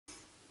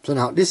So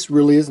now this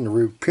really isn't a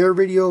repair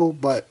video,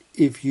 but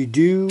if you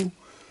do,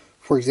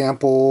 for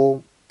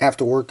example, have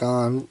to work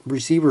on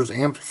receivers,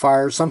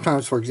 amplifiers,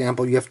 sometimes, for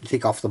example, you have to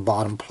take off the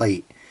bottom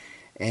plate.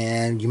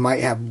 And you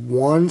might have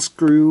one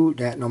screw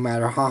that no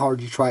matter how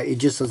hard you try, it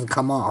just doesn't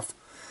come off.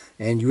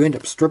 And you end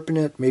up stripping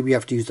it. Maybe you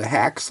have to use a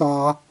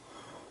hacksaw.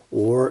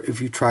 Or if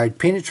you tried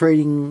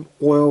penetrating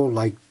oil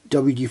like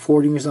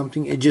WD-40 or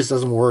something, it just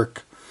doesn't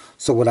work.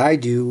 So what I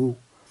do,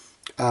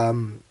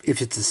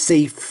 if it's a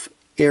safe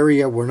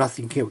area where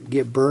nothing can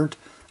get burnt,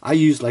 I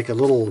use like a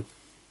little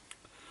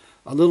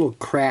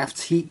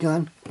Crafts heat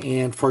gun.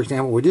 And for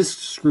example, with this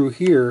screw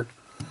here,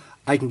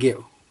 I can get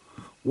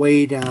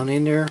way down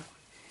in there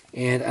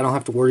and I don't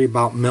have to worry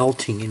about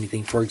melting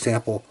anything. For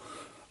example,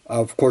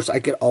 of course, I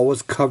could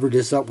always cover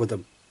this up with a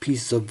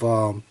piece of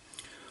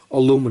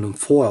aluminum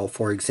foil,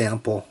 for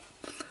example.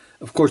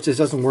 Of course, this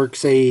doesn't work,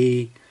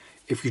 say,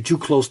 if you're too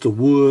close to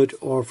wood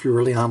or if you're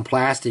really on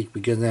plastic,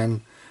 because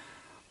then,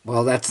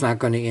 well, that's not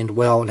going to end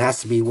well. It has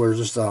to be where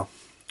there's a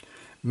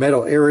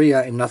metal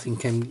area and nothing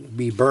can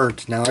be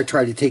burnt. Now, I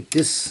tried to take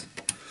this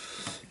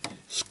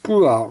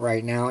screw out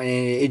right now,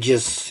 and it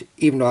just,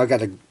 even though I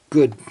got a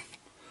good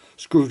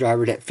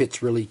screwdriver that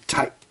fits really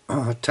tight,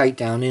 tight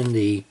down in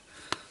the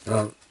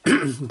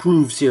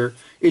grooves here,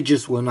 it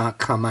just will not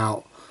come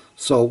out.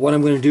 So what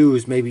I'm going to do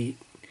is maybe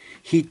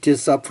heat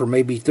this up for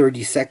maybe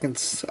 30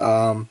 seconds,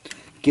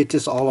 get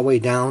this all the way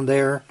down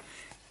there,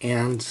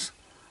 and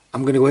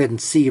I'm going to go ahead and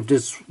see if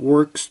this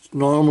works.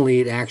 Normally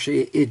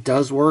it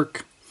does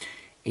work,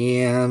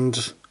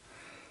 and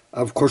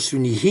of course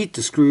when you heat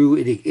the screw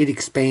it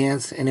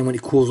expands, and then when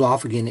it cools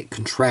off again it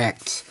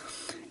contracts,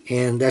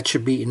 and that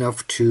should be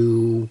enough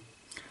to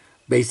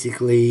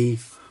basically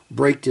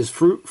break this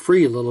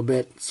free a little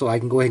bit, so I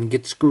can go ahead and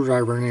get the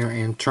screwdriver in there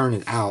and turn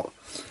it out.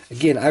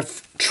 Again,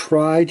 I've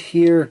tried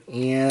here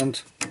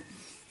and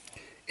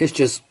it's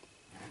just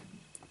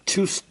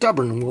too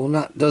stubborn,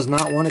 does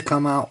not want to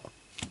come out.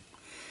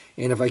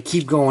 And if I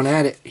keep going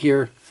at it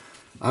here,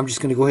 I'm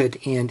just going to go ahead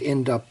and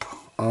end up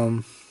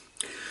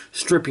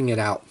stripping it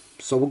out.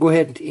 So we'll go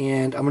ahead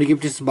and I'm going to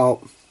give this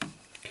about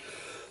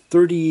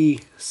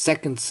 30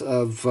 seconds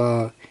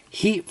of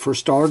heat for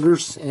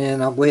starters,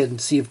 and I'll go ahead and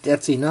see if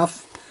that's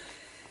enough,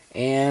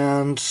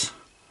 and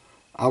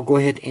I'll go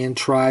ahead and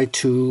try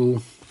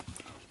to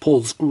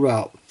pull the screw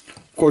out.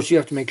 Of course, you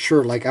have to make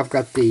sure, like I've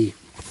got the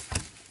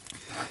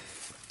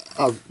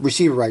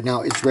receiver right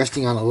now, it's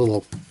resting on a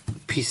little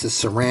piece of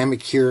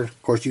ceramic here.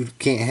 Of course, you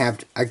can't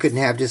have, I couldn't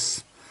have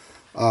this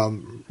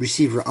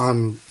receiver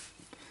on,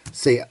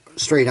 say,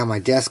 straight on my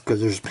desk because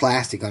there's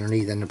plastic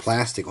underneath and the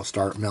plastic will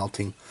start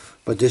melting.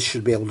 But this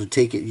should be able to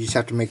take it. You just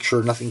have to make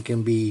sure nothing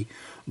can be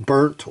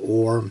burnt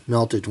or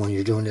melted when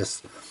you're doing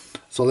this.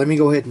 So let me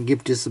go ahead and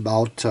give this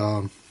about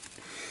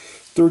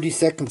 30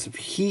 seconds of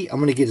heat. I'm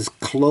going to get as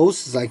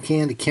close as I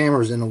can. The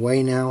camera's in the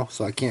way now,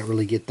 so I can't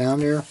really get down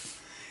there.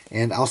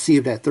 And I'll see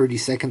if that 30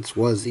 seconds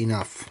was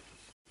enough.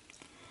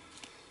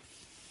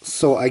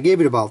 So I gave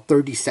it about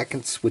 30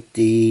 seconds with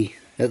that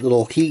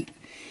little heat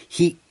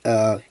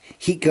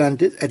gun.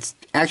 It's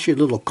actually a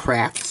little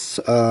Crafts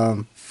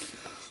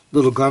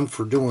little gun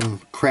for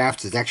doing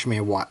crafts. It's actually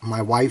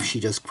my wife. She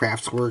does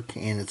crafts work,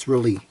 and it's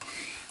really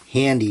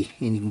handy,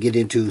 and you can get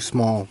into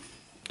small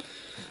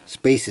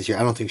spaces here.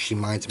 I don't think she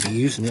minds me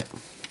using it.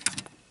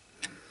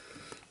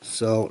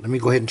 So let me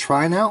go ahead and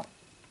try now.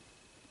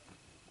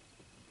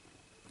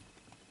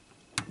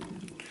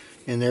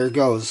 And there it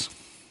goes.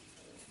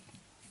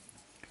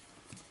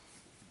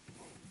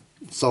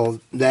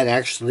 So that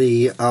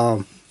actually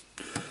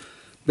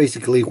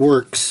basically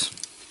works.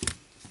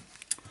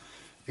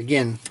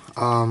 Again,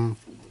 I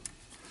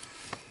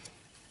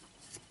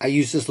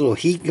use this little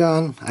heat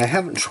gun. I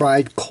haven't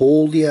tried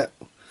cold yet.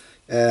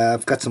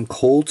 I've got some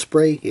cold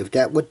spray. If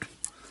that would,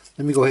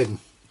 let me go ahead and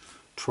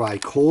try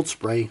cold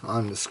spray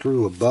on the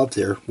screw above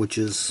there, which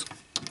is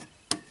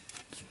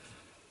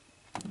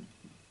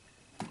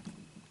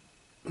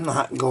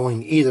not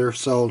going either.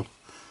 So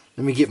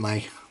let me get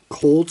my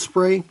cold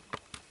spray.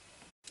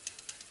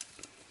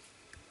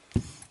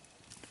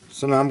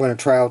 So now I'm going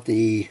to try out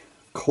the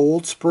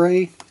cold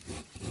spray.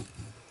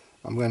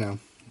 I'm going to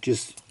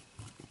just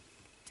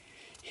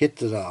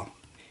hit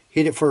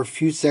it for a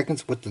few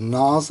seconds with the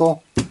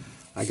nozzle.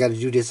 I got to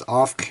do this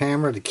off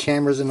camera. The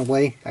camera's in the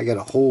way. I got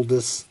to hold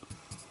this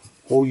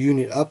whole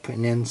unit up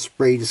and then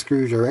spray the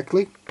screw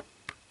directly.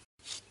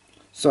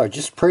 So I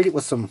just sprayed it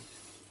with some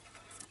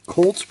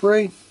cold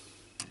spray,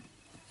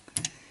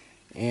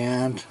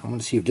 and I'm going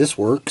to see if this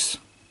works.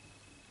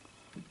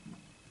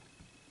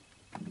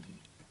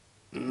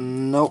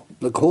 Nope,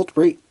 the cold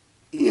spray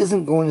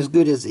isn't going as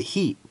good as the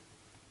heat.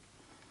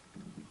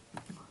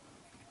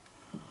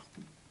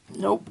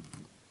 Nope.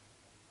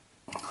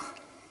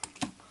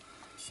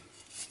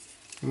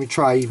 Let me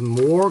try even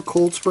more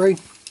cold spray.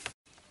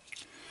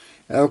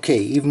 Okay,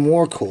 even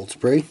more cold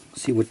spray.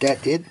 See what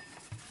that did.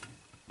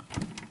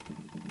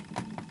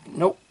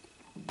 Nope,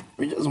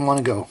 it doesn't want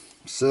to go.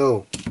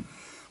 So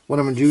what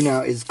I'm going to do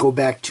now is go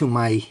back to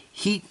my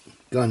heat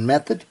gun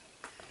method.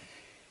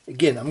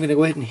 Again, I'm going to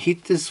go ahead and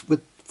heat this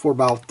for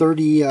about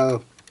 30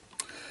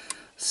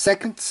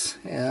 seconds.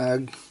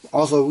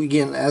 Also,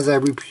 again, as I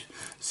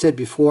said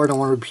before, I don't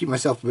want to repeat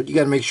myself, but you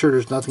got to make sure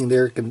there's nothing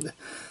there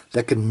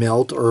that can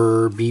melt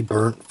or be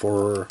burnt,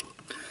 for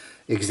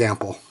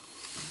example.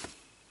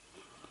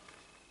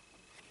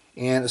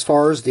 And as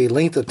far as the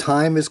length of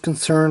time is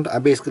concerned, I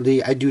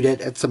do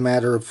that. It's a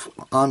matter of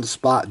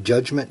on-the-spot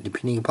judgment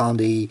depending upon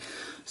the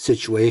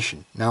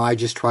situation. Now I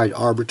just tried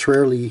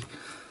arbitrarily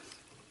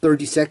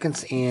 30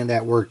 seconds and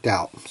that worked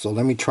out. So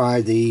let me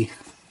try the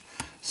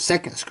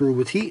second screw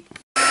with heat.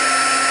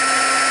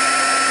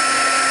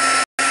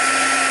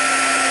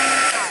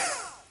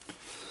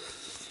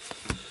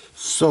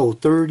 So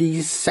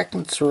 30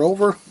 seconds are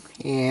over,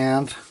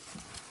 and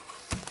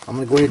I'm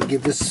going to go ahead and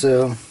give this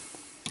a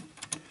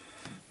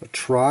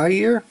try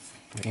here,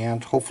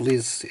 and hopefully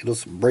it'll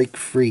break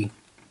free.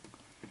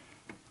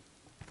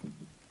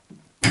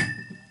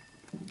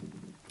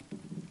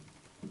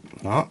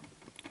 Oh.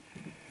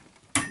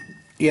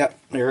 Yep,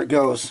 there it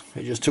goes.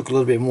 It just took a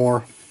little bit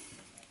more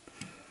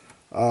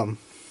elbow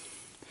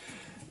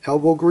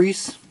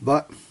grease,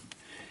 but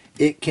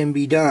it can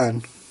be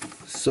done.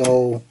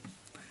 So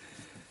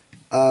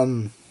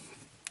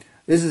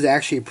this is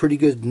actually a pretty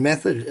good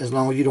method, as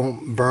long as you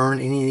don't burn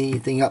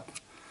anything up.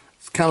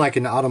 It's kind of like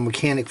an auto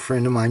mechanic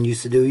friend of mine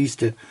used to do. He used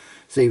to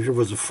say if there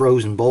was a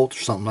frozen bolt or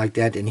something like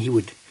that, and he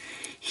would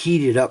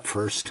heat it up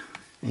first,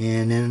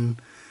 and then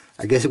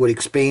I guess it would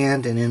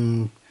expand, and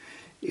then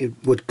it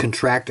would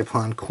contract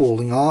upon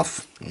cooling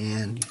off,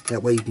 and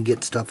that way you can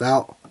get stuff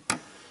out.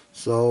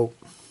 So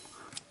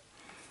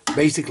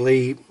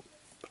basically,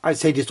 I'd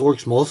say this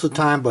works most of the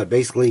time, but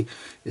basically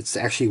it's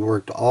actually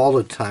worked all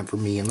the time for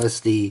me, unless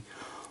the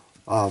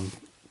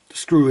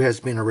screw has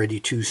been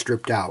already too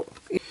stripped out.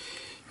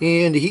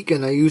 And the heat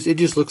gun I use, it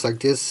just looks like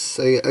this.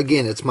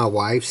 Again, it's my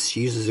wife's.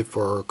 She uses it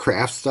for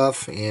craft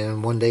stuff,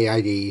 and one day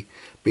I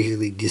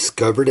basically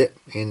discovered it,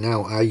 and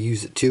now I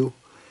use it too.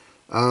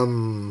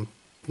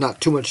 Not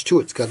too much to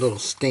it. It's got a little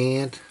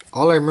stand.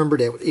 All I remember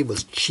that it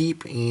was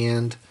cheap,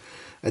 and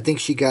I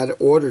think she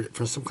ordered it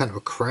from some kind of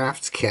a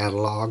crafts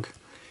catalog.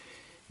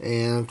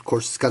 And of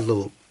course, it's got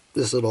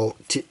this little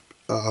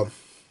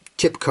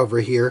tip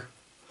cover here,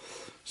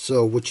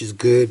 so which is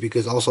good,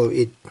 because also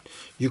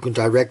you can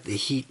direct the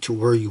heat to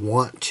where you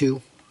want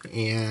to,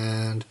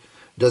 and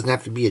it doesn't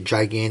have to be a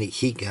gigantic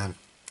heat gun.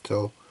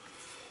 So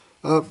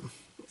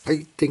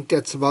I think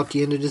that's about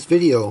the end of this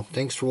video.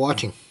 Thanks for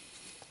watching.